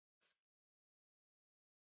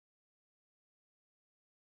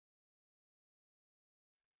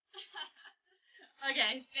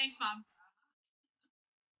Okay, thanks, Mom.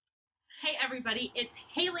 Hey everybody, it's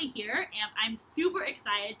Haley here, and I'm super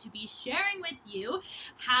excited to be sharing with you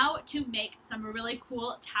how to make some really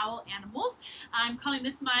cool towel animals. I'm calling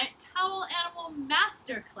this my Towel Animal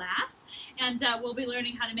Masterclass, and we'll be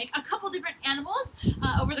learning how to make a couple different animals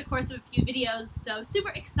over the course of a few videos, so super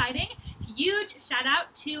exciting. Huge shout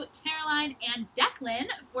out to Caroline and Declan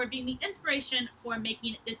for being the inspiration for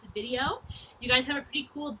making this video. You guys have a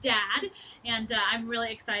pretty cool dad, and I'm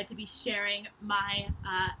really excited to be sharing my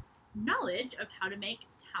knowledge of how to make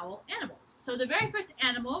towel animals. So the very first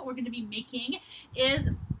animal we're going to be making is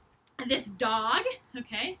this dog.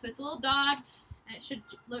 Okay, so it's a little dog, and it should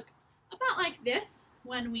look about like this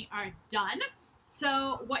when we are done.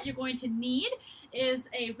 So what you're going to need is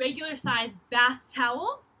a regular size bath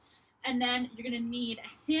towel, and then you're going to need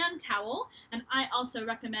a hand towel, and I also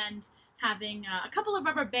recommend having a couple of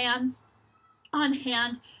rubber bands on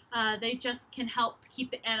hand. They just can help keep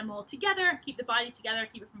the animal together, keep the body together,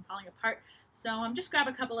 keep it from falling apart. So just grab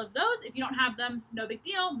a couple of those. If you don't have them, no big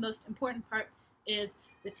deal. Most important part is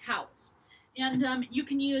the towels. And you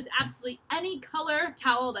can use absolutely any color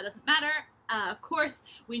towel, that doesn't matter. Of course,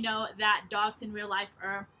 we know that dogs in real life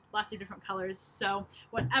are lots of different colors, so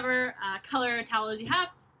whatever color towels you have,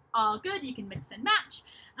 all good, you can mix and match.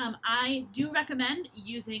 I do recommend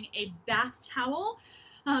using a bath towel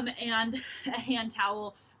and a hand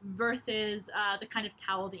towel versus the kind of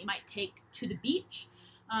towel that you might take to the beach.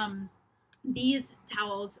 These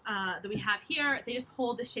towels that we have here, they just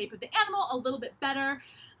hold the shape of the animal a little bit better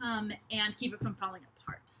and keep it from falling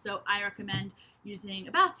apart. So I recommend using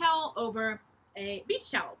a bath towel over a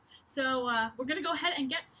beach towel. So we're going to go ahead and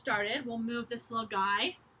get started. We'll move this little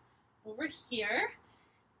guy over here.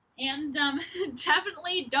 And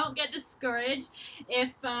definitely don't get discouraged if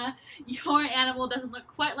your animal doesn't look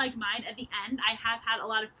quite like mine at the end. I have had a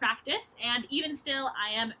lot of practice, and even still,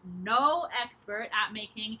 I am no expert at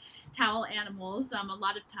making towel animals. A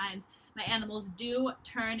lot of times, my animals do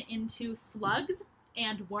turn into slugs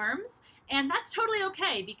and worms, and that's totally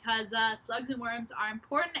okay because slugs and worms are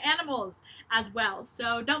important animals as well.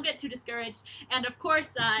 So don't get too discouraged. And of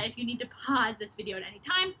course, if you need to pause this video at any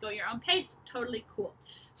time, go your own pace, totally cool.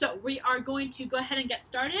 So we are going to go ahead and get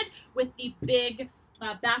started with the big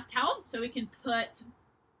bath towel. So we can put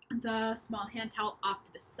the small hand towel off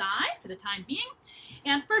to the side for the time being.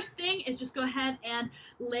 And first thing is just go ahead and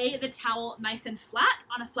lay the towel nice and flat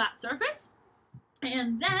on a flat surface.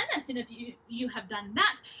 And then, as soon as you have done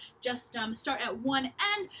that, just start at one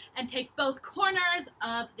end and take both corners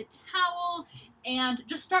of the towel and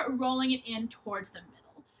just start rolling it in towards the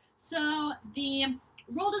middle. So the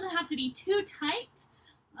roll doesn't have to be too tight,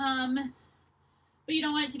 but you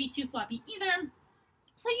don't want it to be too floppy either.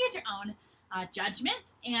 So use your own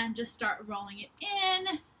judgment and just start rolling it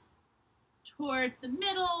in towards the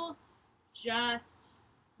middle, just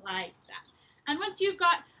like that. And once you've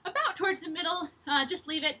got about towards the middle, just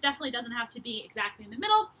leave it. Definitely doesn't have to be exactly in the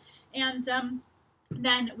middle. And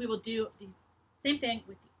then we will do the same thing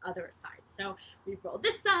with the other side. So we roll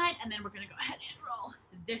this side, and then we're going to go ahead and roll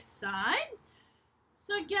this side.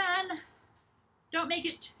 So again, don't make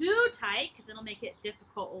it too tight because it'll make it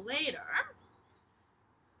difficult later.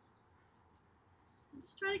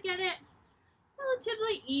 Just try to get it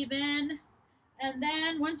relatively even. And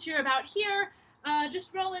then once you're about here,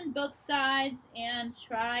 just roll in both sides and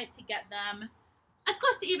try to get them as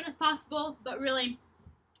close to even as possible, but really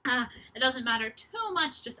it doesn't matter too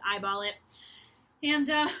much, just eyeball it. And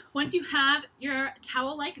once you have your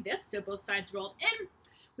towel like this, so both sides rolled in,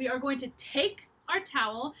 we are going to take our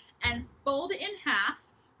towel and fold it in half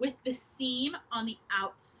with the seam on the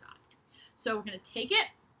outside. So we're going to take it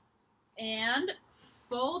and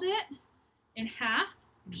fold it in half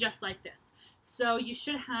just like this. So you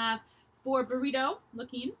should have 4 burrito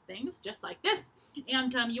looking things just like this,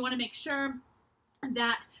 and you want to make sure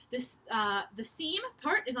that this the seam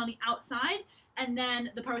part is on the outside, and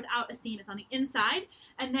then the part without a seam is on the inside,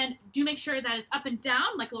 and then do make sure that it's up and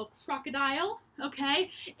down like a little crocodile,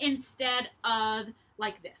 okay, instead of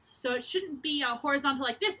like this. So it shouldn't be horizontal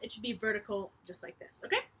like this, it should be vertical just like this,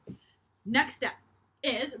 okay? Next step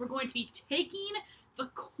is we're going to be taking the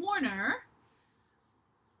corner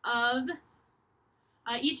of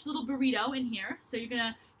each little burrito in here. So you're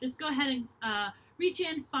gonna just go ahead and reach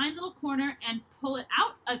in, find the little corner, and pull it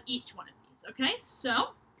out of each one of these, okay? So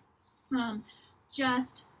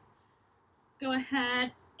just go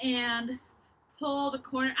ahead and pull the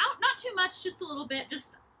corner out, not too much, just a little bit,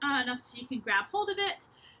 just enough so you can grab hold of it.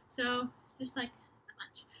 So just like that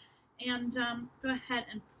much. And go ahead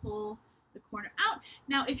and pull the corner out.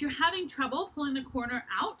 Now, if you're having trouble pulling the corner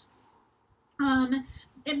out,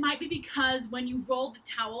 it might be because when you rolled the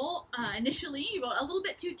towel initially, you rolled a little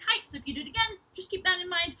bit too tight. So if you do it again, just keep that in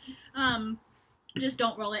mind. Just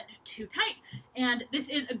don't roll it too tight. And this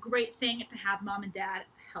is a great thing to have mom and dad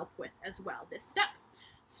help with as well, this step.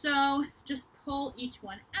 So just pull each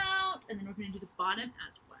one out, and then we're going to do the bottom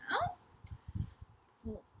as well.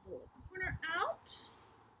 Pull the little corner out.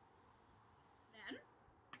 Then,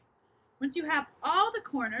 once you have all the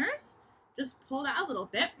corners, just pull that a little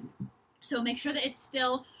bit. So make sure that it's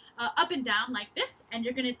still up and down like this, and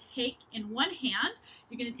you're going to take in one hand,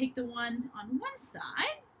 you're going to take the ones on one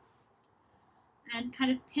side, and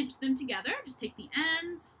kind of pinch them together. Just take the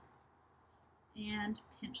ends and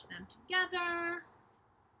pinch them together.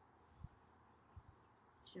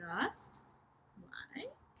 Just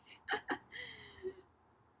like.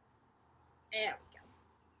 There we go.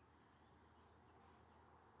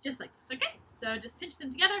 Just like this, okay? So just pinch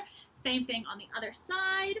them together. Same thing on the other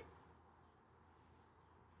side.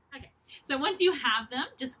 Okay, so once you have them,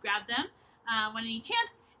 just grab them, one in each hand,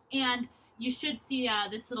 and you should see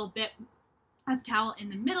this little bit of towel in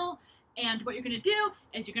the middle, and what you're going to do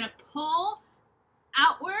is you're going to pull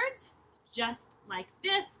outwards just like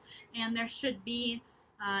this, and there should be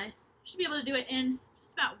able to do it in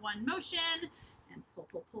just about one motion, and pull,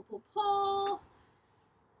 pull, pull, pull, pull,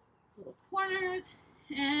 little corners,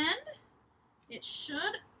 and it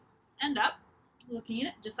should end up looking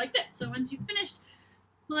just like this. So once you've finished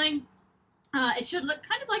pulling, it should look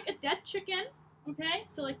kind of like a dead chicken, okay?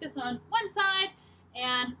 So like this on one side,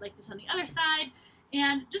 and like this on the other side,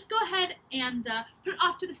 and just go ahead and put it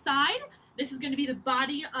off to the side. This is going to be the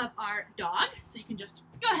body of our dog, so you can just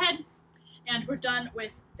go ahead, and we're done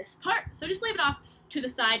with this part. So just leave it off to the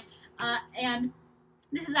side, and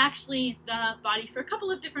this is actually the body for a couple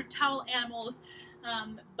of different towel animals,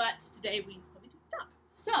 but today we will be doing the dog.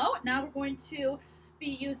 So now we're going to be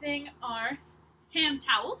using our hand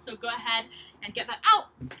towels, so go ahead and get that out,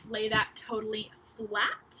 lay that totally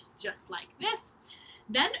flat, just like this.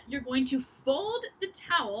 Then you're going to fold the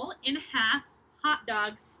towel in half, hot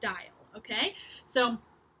dog style, okay? So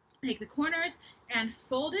take the corners and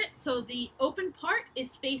fold it so the open part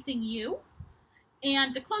is facing you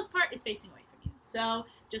and the closed part is facing away from you. So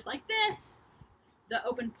just like this, the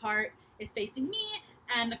open part is facing me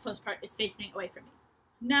and the closed part is facing away from me.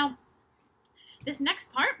 Now, this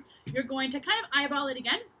next part, you're going to kind of eyeball it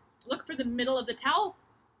again, look for the middle of the towel,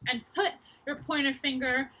 and put your pointer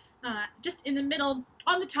finger just in the middle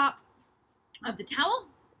on the top of the towel.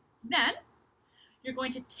 Then you're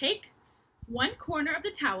going to take one corner of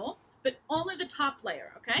the towel, but only the top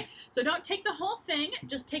layer, okay? So don't take the whole thing,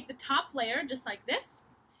 just take the top layer just like this,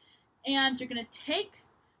 and you're going to take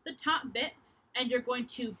the top bit and you're going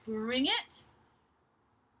to bring it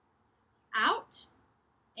out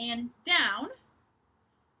and down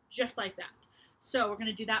just like that. So we're going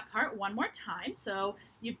to do that part one more time. So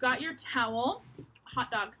you've got your towel,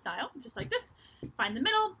 hot dog style, just like this. Find the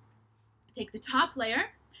middle, take the top layer,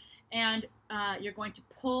 and you're going to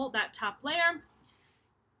pull that top layer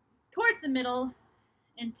towards the middle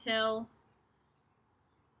until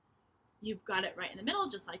you've got it right in the middle,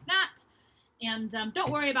 just like that. And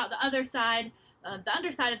don't worry about the other side, the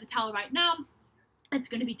underside of the towel right now. It's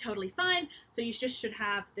going to be totally fine. So you just should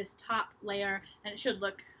have this top layer, and it should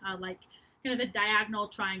look like kind of a diagonal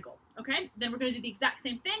triangle, okay? Then we're going to do the exact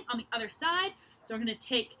same thing on the other side. So we're going to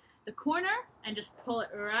take the corner and just pull it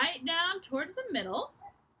right down towards the middle.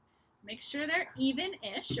 Make sure they're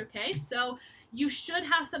even-ish, okay? So you should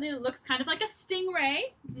have something that looks kind of like a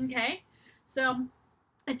stingray, okay? So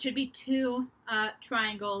it should be two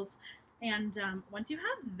triangles. And once you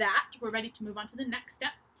have that, we're ready to move on to the next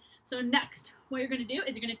step. So next, what you're going to do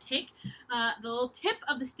is you're going to take the little tip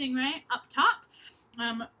of the stingray up top,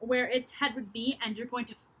 where its head would be, and you're going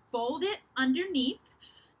to fold it underneath.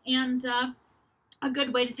 And a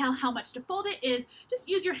good way to tell how much to fold it is just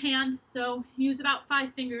use your hand. So use about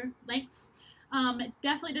 5 finger lengths. It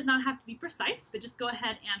definitely does not have to be precise, but just go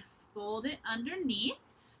ahead and fold it underneath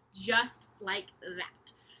just like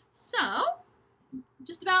that. So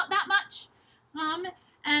just about that much.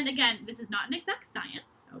 And again, this is not an exact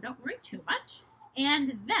science, so don't worry too much.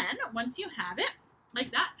 And then once you have it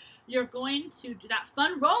like that, you're going to do that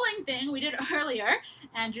fun rolling thing we did earlier,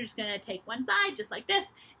 and you're just going to take one side just like this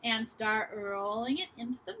and start rolling it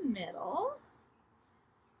into the middle.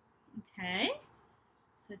 Okay,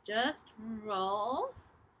 so just roll,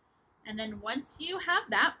 and then once you have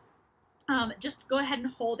that, just go ahead and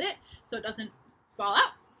hold it so it doesn't fall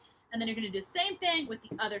out. And then you're going to do the same thing with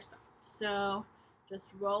the other side. So just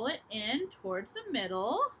roll it in towards the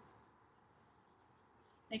middle.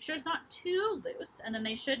 Make sure it's not too loose, and then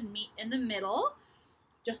they should meet in the middle,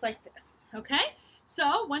 just like this, okay?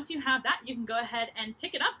 So once you have that, you can go ahead and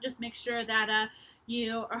pick it up. Just make sure that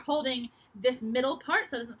you are holding this middle part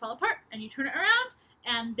so it doesn't fall apart, and you turn it around,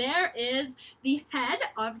 and there is the head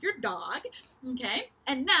of your dog. Okay,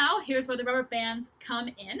 and now here's where the rubber bands come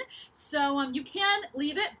in. So you can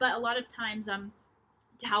leave it, but a lot of times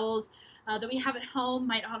towels that we have at home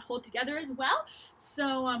might not hold together as well.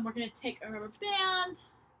 So we're going to take a rubber band,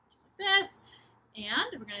 just like this,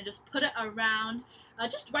 and we're going to just put it around,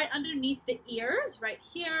 just right underneath the ears, right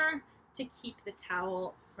here, to keep the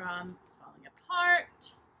towel from falling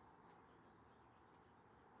apart.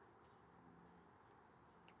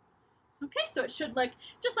 Okay, so it should look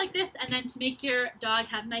just like this, and then to make your dog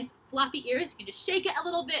have nice floppy ears, you can just shake it a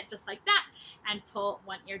little bit, just like that, and pull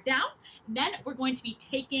one ear down. And then we're going to be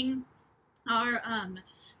taking our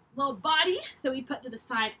little body that we put to the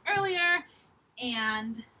side earlier,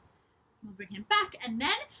 and we'll bring him back, and then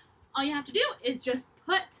all you have to do is just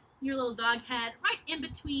put your little dog head right in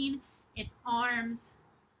between its arms,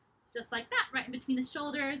 just like that, right in between the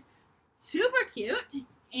shoulders. Super cute,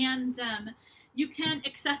 and you can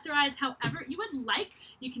accessorize however you would like.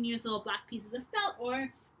 You can use little black pieces of felt or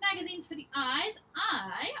magazines for the eyes.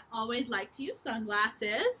 I always like to use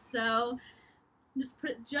sunglasses, so just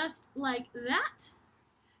put it just like that.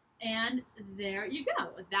 And there you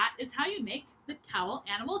go. That is how you make the towel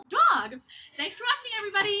animal dog. Thanks for watching,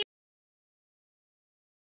 everybody.